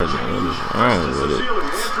Wrong with it.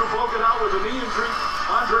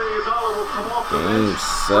 Game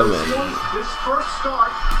 7. His first start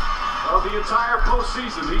of the entire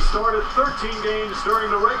postseason. He started 13 games during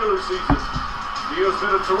the regular season. He has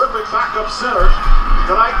been a terrific backup center.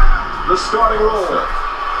 Tonight, the starting role.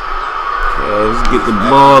 Let's get the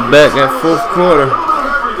ball back at fourth quarter.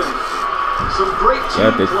 Some great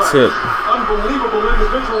Got the tip. Unbelievable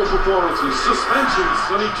individual performances, suspensions,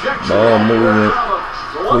 and ejections. Ball movement.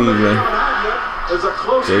 Cleveland.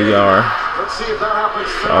 JR. Let's see if that happens.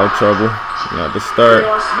 All trouble. Not the start.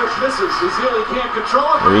 Smith misses. Ezeli can't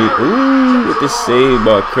control it. Ooh, with the save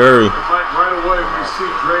by Curry. Right away, we see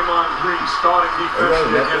Draymond Green starting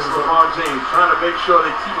defensively against LeBron James, trying to make sure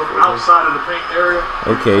they keep him outside of the paint area.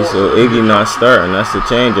 Okay, so Iggy not starting. That's the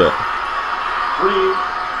changeup. Green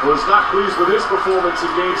was not pleased with his performance in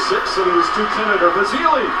Game 6, and he was too tentative.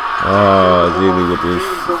 Ezeli. Oh, Ezeli with this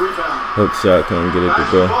hook shot couldn't get it to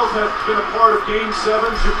go. You both have been a part of Game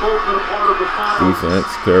 7s. You've both been a part of the finals. Defense,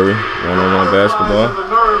 Curry, one-on-one basketball.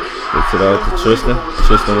 Gets it out to Tristan.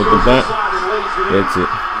 Tristan with the bump. Gets it.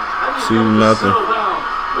 2-0.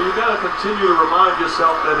 But you got to continue to remind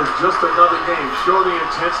yourself that it's just another game. Show the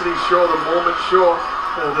intensity, show the moment, show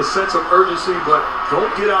the sense of urgency, but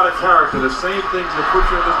don't get out of character. The same things that put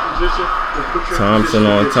you in this position will put you in Thompson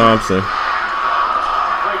position on Thompson.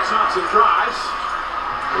 Mike Thompson drives.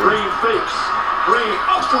 Green fakes. Green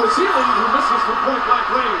up to Ezeli, who misses from point-blank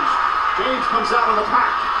range. James comes out of the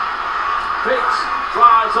pack. Fakes.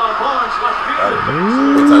 Drives on Barnes, left field.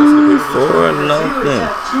 4-0.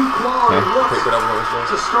 Two quality looks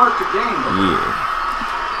to start the game. Yeah.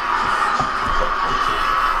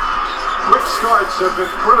 Quick starts have been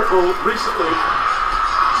critical recently.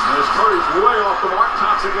 As Curry's way off the mark,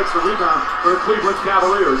 Thompson gets the rebound for the Cleveland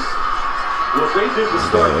Cavaliers. What they did to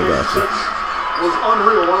start Game 6 was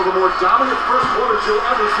unreal. One of the more dominant first quarters you'll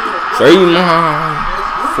ever see.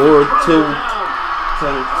 Draymond. 4-2.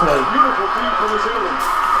 Beautiful feed from Ezeli.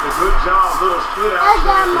 A good job, little split out.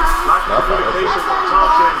 Not communication from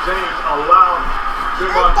Thompson and James allowed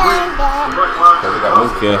Draymond Green to break line.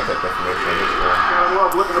 Okay.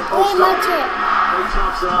 Love looking to post up.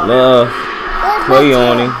 Love. Play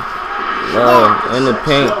on him. Love in the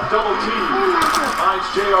paint.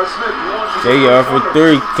 JR for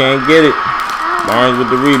 3. Can't get it. Barnes with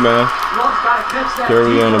the rebound.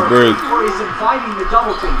 Curry on the break. He's inviting the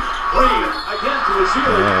double team.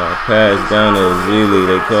 Pass down to Ezeli.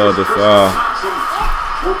 They called the foul.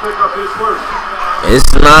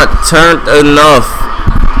 It's not turned enough.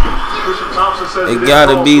 It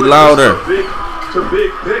gotta be louder. It's a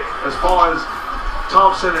big pick as far as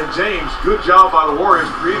Thompson and James. Good job by the Warriors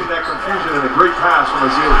creating that confusion and a great pass from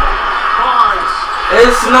Ezeli.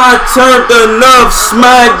 It's not turned enough.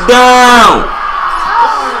 Smack down.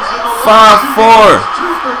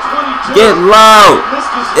 5-4. Get loud.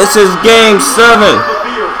 This is Game 7.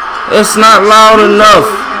 It's not loud enough.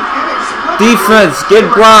 Defense, get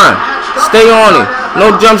blind. Stay on it.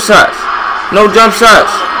 No jump shots. No jump shots.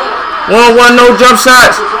 1-on-1, no jump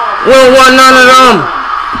shots. 1-on-1, none of them.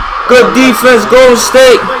 Good defense,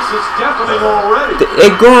 GoldenState.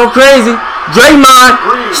 It going crazy. Draymond.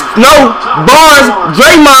 No. Barnes.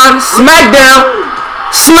 Draymond. Smackdown.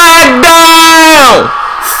 Smackdown.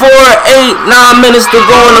 4-8, 9 minutes to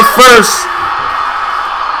go in the first.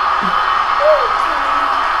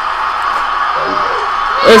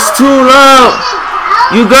 It's too loud.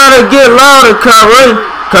 You gotta get louder, Kyrie.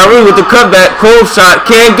 Kyrie with the cutback, cold shot,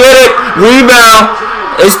 can't get it. Rebound.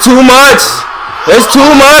 It's too much. It's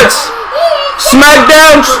too much.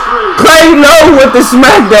 Smackdown. Clay no with the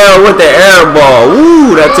smackdown with the air ball.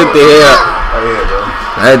 Ooh, that took the air.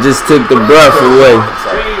 That just took the breath away.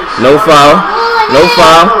 No foul. No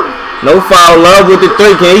foul. No foul. Love with the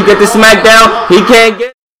 3. Can he get the smackdown? He can't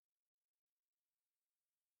get it.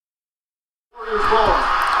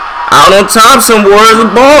 Out on Thompson. Warriors the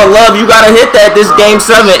ball. Love, you got to hit that. This Game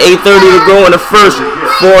 7. 8:30 to go in the first.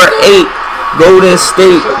 4-8.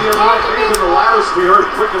 GoldenState. This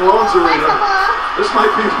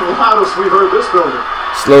might be the loudest we've heard this building.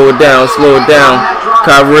 Slow it down. Slow it down.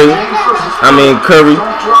 Curry.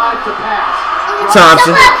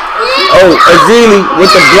 Thompson. Oh, Ezeli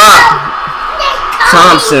with the block.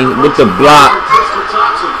 Thompson with the block.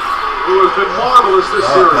 Who has been marvelous this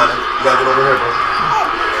series.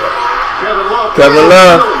 Kevin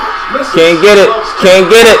Love. Can't get it.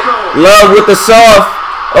 Can't get it. Love with the soft.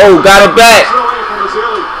 Oh, got it back.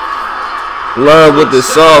 Love with the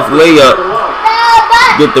soft layup.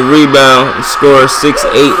 Get the rebound and score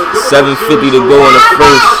 6-8. 7:50 to go in the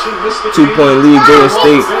first. 2-point lead,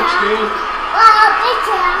 GoldenState.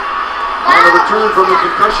 On the return from the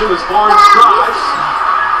concussion as Barnes drives.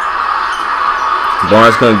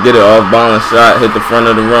 Barnes couldn't get it off balance shot, hit the front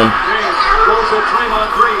of the rim.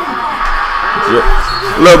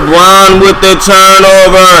 LeBron with the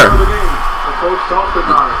turnover.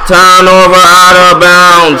 Turnover out of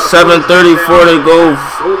bounds. 7:34 to go.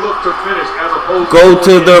 Go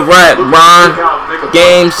to the rack, Bron.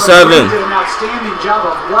 Game 7. Did an outstanding job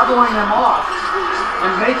of leveling them off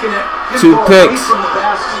and making it 2 picks.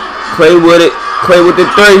 Clay with it. Clay with the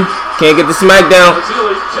 3. Can't get the smackdown.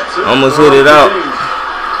 Almost hit it out.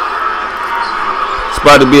 It's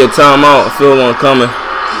about to be a timeout. I feel one coming.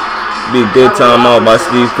 Be a good timeout by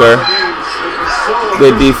Steve Kerr.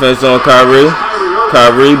 Good defense on Kyrie.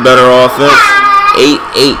 Kyrie, better offense.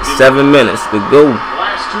 8-8, 7 minutes to go.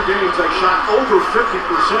 Last 2 games, they shot over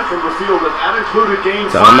 50% from the field, and that included game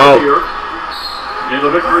 5 Timeout. here in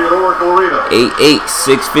the victory at Oracle Arena. 8-8,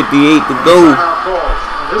 6:58 to go.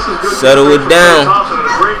 This is good. Settle it down.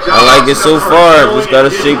 I like it so far. Just gotta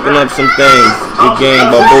shapen up some things. Good game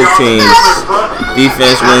by both teams.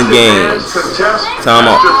 Defense win games.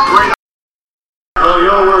 Timeout.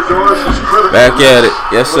 Back at it.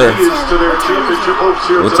 Yes, sir.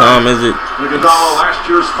 What time is it?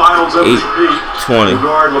 8:20.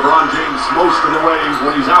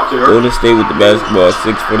 Golden State with the basketball.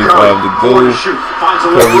 6:45 to go.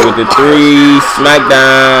 Curry with the 3.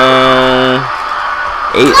 Smackdown.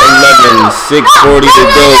 8-11. 6:40 to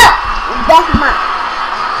go.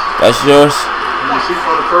 That's yours?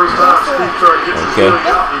 Okay.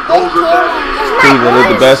 Cleveland with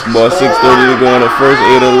the basketball. 6:30 to go in the first.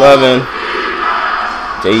 8-11.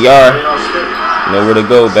 JR. Nowhere to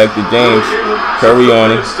go. Back to James. Curry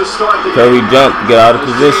on it. Curry jump. Get out of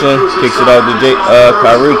position. Kicks it out to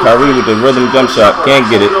Kyrie. Kyrie with the rhythm jump shot. Can't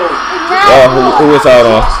get it. Oh, who is out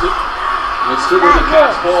on?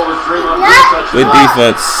 Good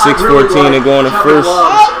defense. 6:14 to go in the first.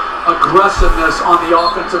 Aggressiveness on the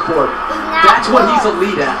offensive board. That's what he's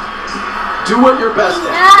elite at. Do what you're best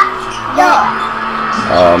at.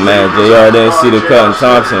 Oh man, JR didn't see the cut in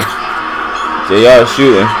Thompson. JR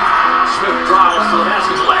shooting.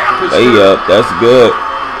 Layup, that's good.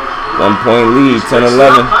 1 point lead,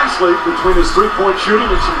 10-11. Nicely between his 3-point shooting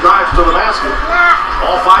and some drives to the basket.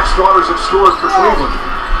 All 5 starters have scored for Cleveland.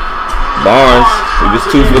 Barnes, he was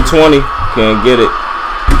 2 for 20. Can't get it.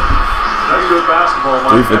 That's good basketball.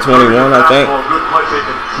 3 for 21, I think. Good play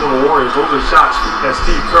making for the Warriors. Those are shots that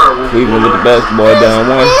Steve Kerr will. Cleveland with the basketball down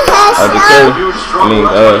 1. Out to Curry.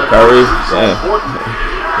 Kyrie. Damn.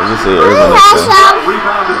 Let's just say Irvin up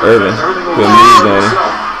there. Irvin. Put knees on him.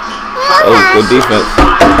 Oh, good defense.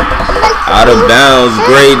 Out of bounds.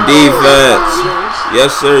 Great defense.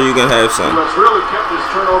 Yes, sir. You can have some.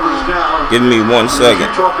 Give me 1 second.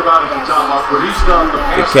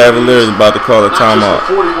 The Cavaliers about to call a timeout.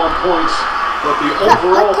 But the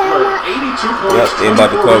overall play, 82 points, yep, they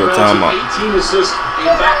about to call a timeout. 18 assists in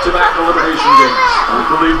back-to-back elimination games.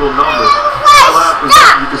 Unbelievable numbers.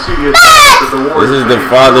 You can see the addition to the Warriors. This is the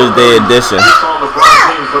Father's Day edition. On LeBron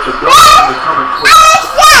James, but the Dolphins are coming quick.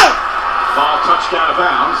 Ball touched out of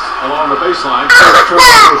bounds along the baseline.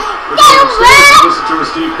 Listen to a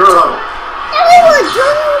Steve Kerr huddle.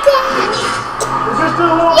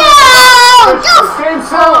 Game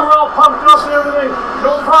 7, we're all pumped up and everything.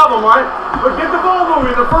 No problem, right? But get the ball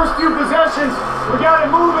moving. The first few possessions, we got it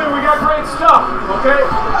moving. We got great stuff, okay?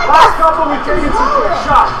 Last couple, we taking some quick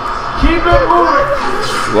shots. Keep it moving.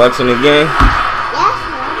 Watching the game?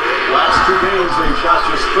 Last 2 games, they shot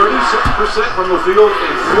just 36% from the field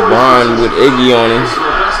and 40%. Ron with Iggy on him.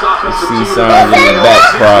 You see signs in the back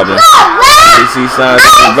problem. You see signs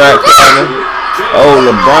in the back problem. Oh,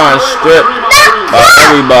 LeBron stripped by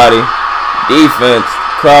everybody. Defense,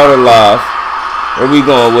 crowd alive. Where we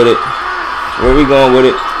going with it? Where we going with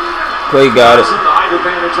it? Clay got it.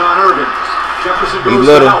 He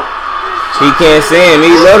little. He can't see him.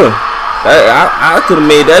 He little. I could have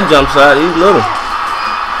made that jump shot. He's little.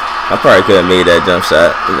 I probably could have made that jump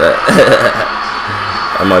shot.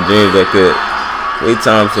 In my dreams I could. Clay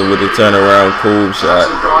Thompson with the turnaround cool shot.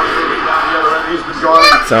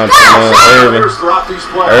 Thompson on Irvin.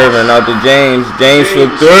 Irvin out to James. James for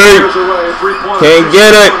 3. Can't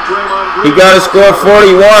get it. He got to score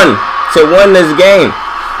 41 to win this game.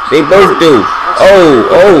 They both do.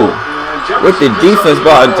 Oh. With the defense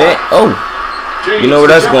by oh. You know where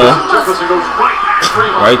that's going.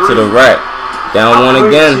 Right to the rack. Down 1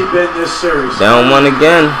 again. Down 1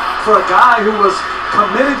 again. For a guy who was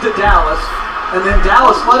committed to Dallas, and then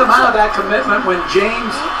Dallas let him out of that commitment when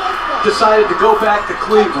James decided to go back to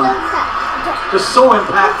Cleveland. Just so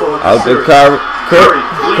impactful. Out to Curry.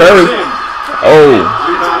 Oh.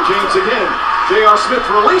 Rebound James again. J.R. Smith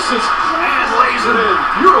releases and lays it in.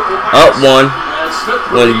 Beautiful pass. Up 1.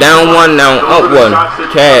 Went down 1, now up 1.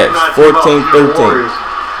 Cavs, 14-13.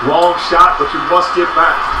 Long shot, but you must get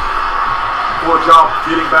back. Poor job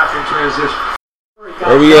getting back in transition.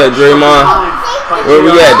 Where we at, Draymond? Where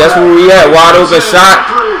we at? That's where we at. Wide open shot.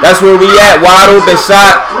 That's where we at. Wide open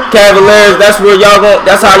shot. Cavaliers. That's where y'all going.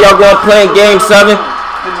 That's how y'all going to play in Game 7.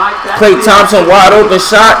 Klay Thompson, wide open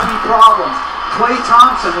shot. Klay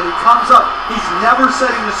Thompson, when he comes up, he's never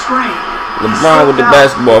setting the screen. LeBron with the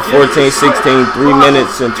basketball. 14-16. 3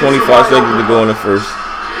 minutes and 25 seconds to go in the first.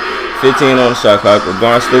 15 on the shot clock.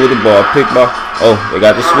 LeBron still with the ball. Pick ball. Oh, they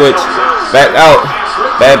got the switch. Back out.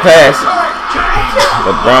 Bad pass.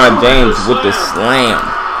 LeBron James with the slam.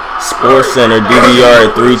 Sports Center DVR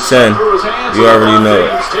at 310. You already know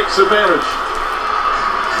it.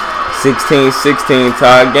 16-16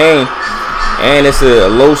 tie game. And it's a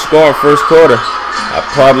low score in first quarter.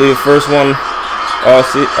 Probably the first one all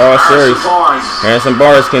series. Harrison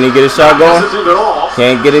Barnes, can he get a shot going?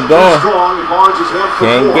 Can't get it going.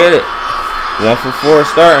 Can't get it. 1 for 4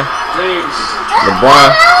 starting. LeBron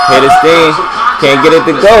hit his thing. Can't get it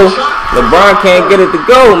to go. LeBron can't get it to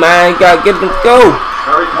go, man. He got to get it to go.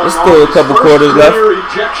 There's still a couple quarters left. Oh,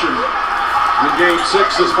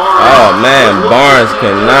 man. Barnes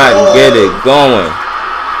cannot get it going.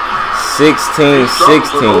 16-16.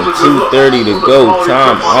 2:30 to go.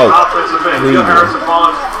 Time out. You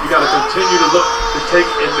got to continue to look to take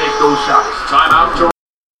and make those shots. Time out.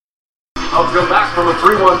 I'll go back from a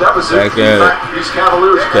 3-1 deficit. Back at it.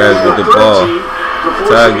 Cavs with the ball.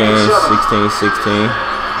 Tie game 16-16.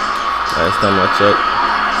 Last time I checked.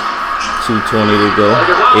 2:20 to go.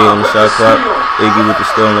 8 on the shot clock. Iggy with the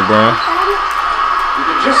steal on LeBron. You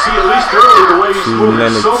can just see at least early the way he's 2 moving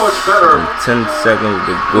minutes so much better and 10 seconds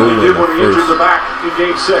to go than he in did the when he injured the first. back in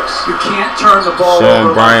Game 6. You can't turn the ball Sean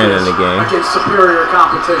over Bryant like in the game. against superior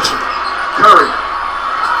competition. Curry.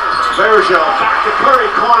 Bergeron back to Curry,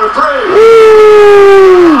 corner 3.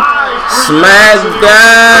 Woo! Smack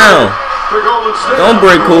down. Don't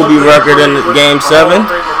break Kobe record in Game 7.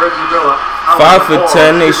 5 for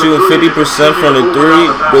 10. They shooting 50% from the 3.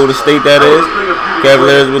 GoldenState, that is.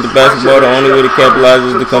 Cavaliers with the basketball. The only way to capitalize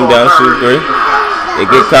is to come down and shoot 3. They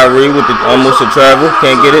get Kyrie with the almost a travel.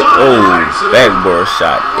 Can't get it. Oh, backboard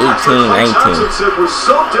shot. 18-19. It was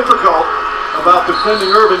so difficult about defending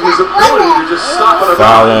Irving, his ability to just stop it.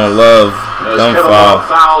 Foul on Love. Dumb foul.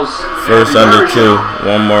 First under 2.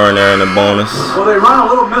 1 more in there and a bonus. Well, they run a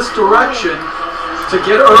little misdirection to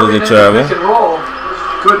get Irving in the pick and roll.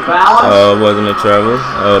 Good balance. Wasn't a travel.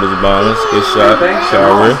 There's a bonus. Good shot.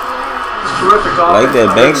 Kyrie. Terrific. Like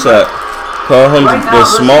that bank shot. Call him the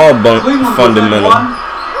small bunk fundamental.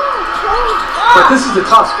 But this is a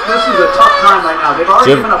tough time right now. They've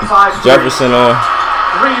already given up 5 Jefferson on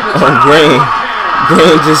Green.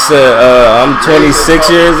 Green just said, I'm 26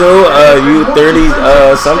 years old, you 30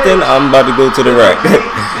 something, I'm about to go to the rack.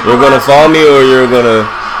 You're going to follow me or you're going to,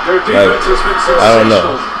 like, I don't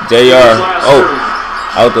know. JR,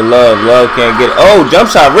 out the Love. Love can't get it. Oh,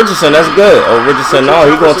 jump shot, Richardson, that's good. Oh, Richardson, no,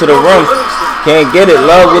 he going to the rim. Can't get it.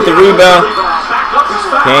 Love with the rebound.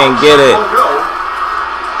 Can't get it.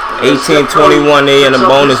 18-21, they in a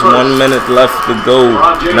bonus. 1 minute left to go.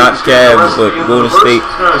 Not Cavs, but GoldenState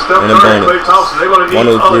in a bonus.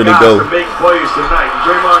 1:03 to go.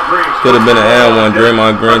 Could have been an and one.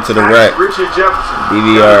 Draymond Green to the rack.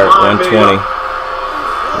 DVR 120.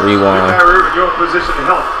 Rewind.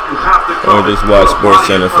 Or just watch Sports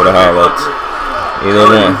Center for the highlights. Either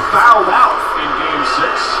one.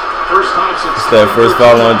 It's that first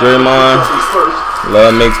foul on Draymond.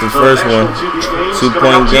 Love makes the first one.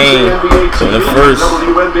 2-point game in the first.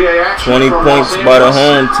 20 points by the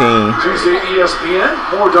home team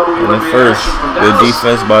in the first. Good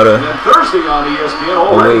defense by the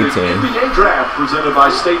away team. NBA draft presented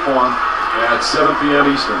by State Farm at 7 p.m.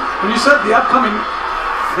 Eastern. When you said the upcoming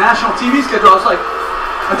national TV schedule, I was like,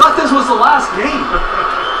 I thought this was the last game.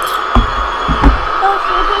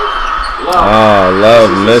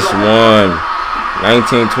 Love missed one.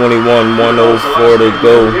 19-21, 1:04 to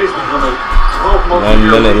go.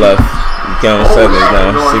 1 minute left. You counting seconds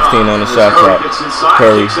now. 16 on the shot clock.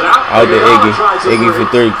 Curry out to Iggy. Iggy for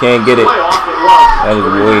 3. Can't get it. That was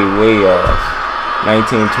way off.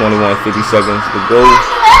 19-21, 50 seconds to go.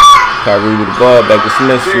 Kyrie with the ball. Back to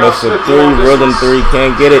Smith. Smith for 3. Rhythm 3.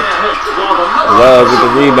 Can't get it. Love with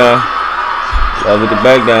the rebound. Love with the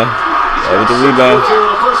back down. Love with the rebound.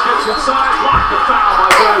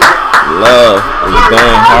 Love is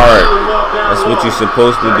going hard. That's what you're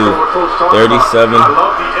supposed to do.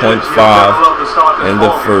 37.5 in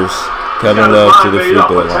the first. Kevin Love to the free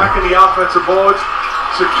throw line. Attacking the offensive boards,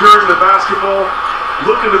 securing the basketball,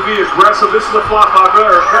 looking to be aggressive. This is a flop by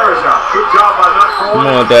Berejao. Good job by not calling. Come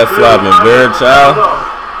on, that flopping, Berejao.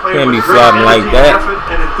 Can't be flopping like that.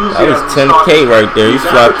 That was 10K right there. He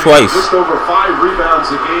flopped twice. Just over 5 rebounds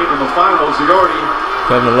a game in the finals. He already.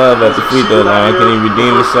 Kevin Love at the free throw line. Can he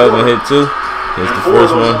redeem himself and hit 2? Here's the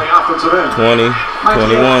first one. 20,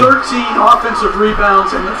 21. 13 offensive rebounds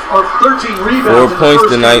or 13 rebounds. 4 points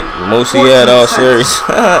tonight. Most he had all series.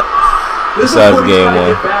 Besides game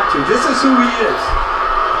 1. This is who he is.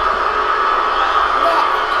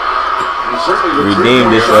 Redeemed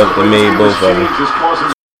himself and made both of them.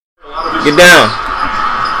 Get down.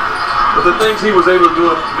 But the things he was able to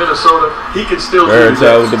do in Minnesota, he can still do.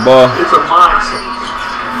 Berejao with the ball. It's a mindset.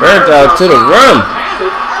 Berejao to the rim.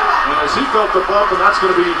 And as he felt the bump, and that's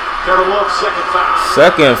going to be Kevin Love's second foul.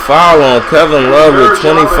 Second foul on Kevin Love with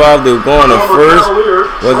 25 to go on the first.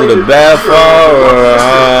 Was it a bad foul or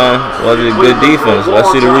was it good defense?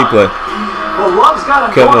 Let's see the replay.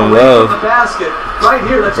 Kevin Love.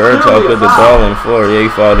 Berejao put the ball on the floor. Yeah, he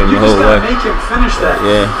fouled him the whole way.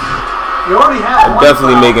 Yeah. I'm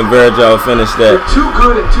definitely making Berejao finish that. Too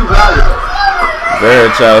good and too valuable.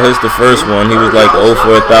 Berejao hits the first one. He was like 0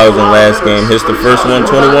 for 1,000 last game. Hits the first one,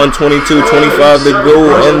 21-22, 25 to go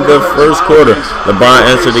in the first quarter. LeBron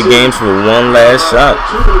entered the games for one last shot.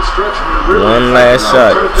 One last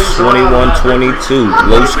shot. 21-22.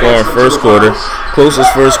 Low scoring first quarter.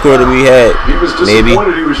 Closest first quarter we had. Maybe.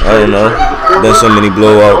 I don't know. Been so many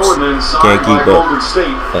blowouts. Can't keep up.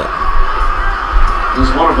 He's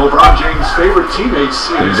one of LeBron James' favorite teammates.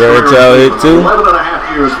 Berejao hit 2.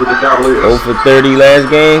 11.5 years with the Cavaliers. 0 for 30 last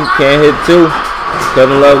game. Can't hit 2.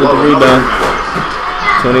 Kevin Love with the rebound.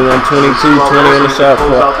 21-22, 20 on the shot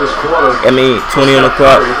clock. 20 on the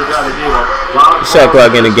clock. The shot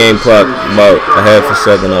clock and the game clock about a half a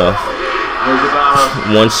second off.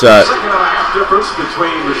 One shot.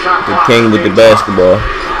 The king with the basketball.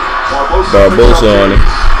 Barbosa on it.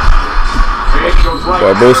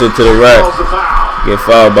 Barbosa to the rack. Get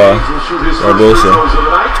fouled by Barbosa.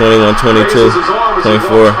 21-22,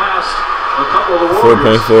 24,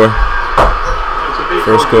 4.4.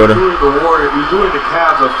 First quarter.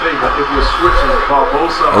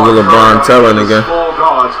 Over LeBron telling again.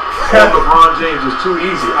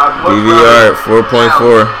 DVR at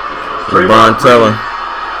 4.4. LeBron telling.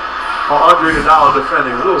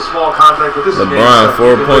 LeBron,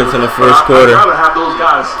 4 points in the first quarter.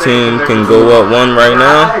 Team can go up 1 right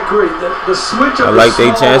now. I like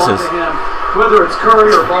their chances. Whether it's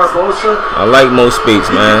Curry or Barbosa. I like most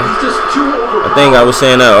speaks, man. I think I was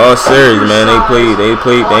saying that all series, man. They ain't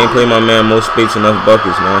play my man most speaks enough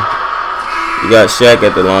buckets, man. You got Shaq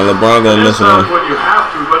at the line. LeBron gonna miss one. When you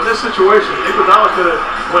have to, but in this situation, Iguodala could have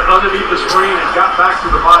went underneath the screen and got back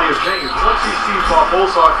to the body of James. Once he sees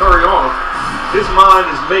Barbosa or Curry on him, his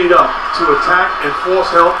mind is made up to attack and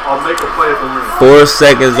force help or make a play at the rim. 4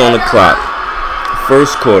 seconds on the clock.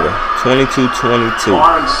 First quarter, 22-22.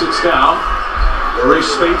 Barnes sits down.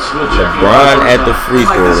 LeBron at the free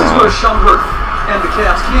throw line. This is where Shumpert and the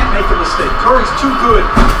Cavs can't make a mistake. Curry's too good.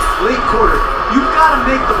 Late quarter. You've got to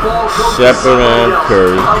make the ball go to Shepard on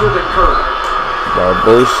Curry. Other than Curry.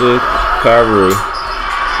 Barbosa, Kyrie.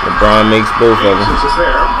 LeBron makes both of them.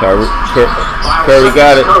 Curry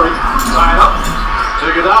got it.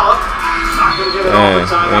 Man,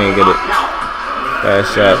 they ain't get it.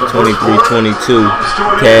 Last shot, 23-22.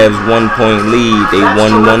 Cavs 1 point lead. They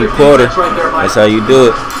won 1 quarter. That's how you do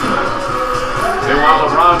it.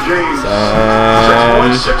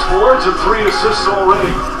 Six boards and 3 assists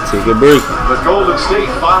already. Take a break. The GoldenState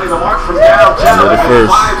finding the mark from downtown. Another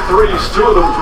first. 5 threes, 2 of them.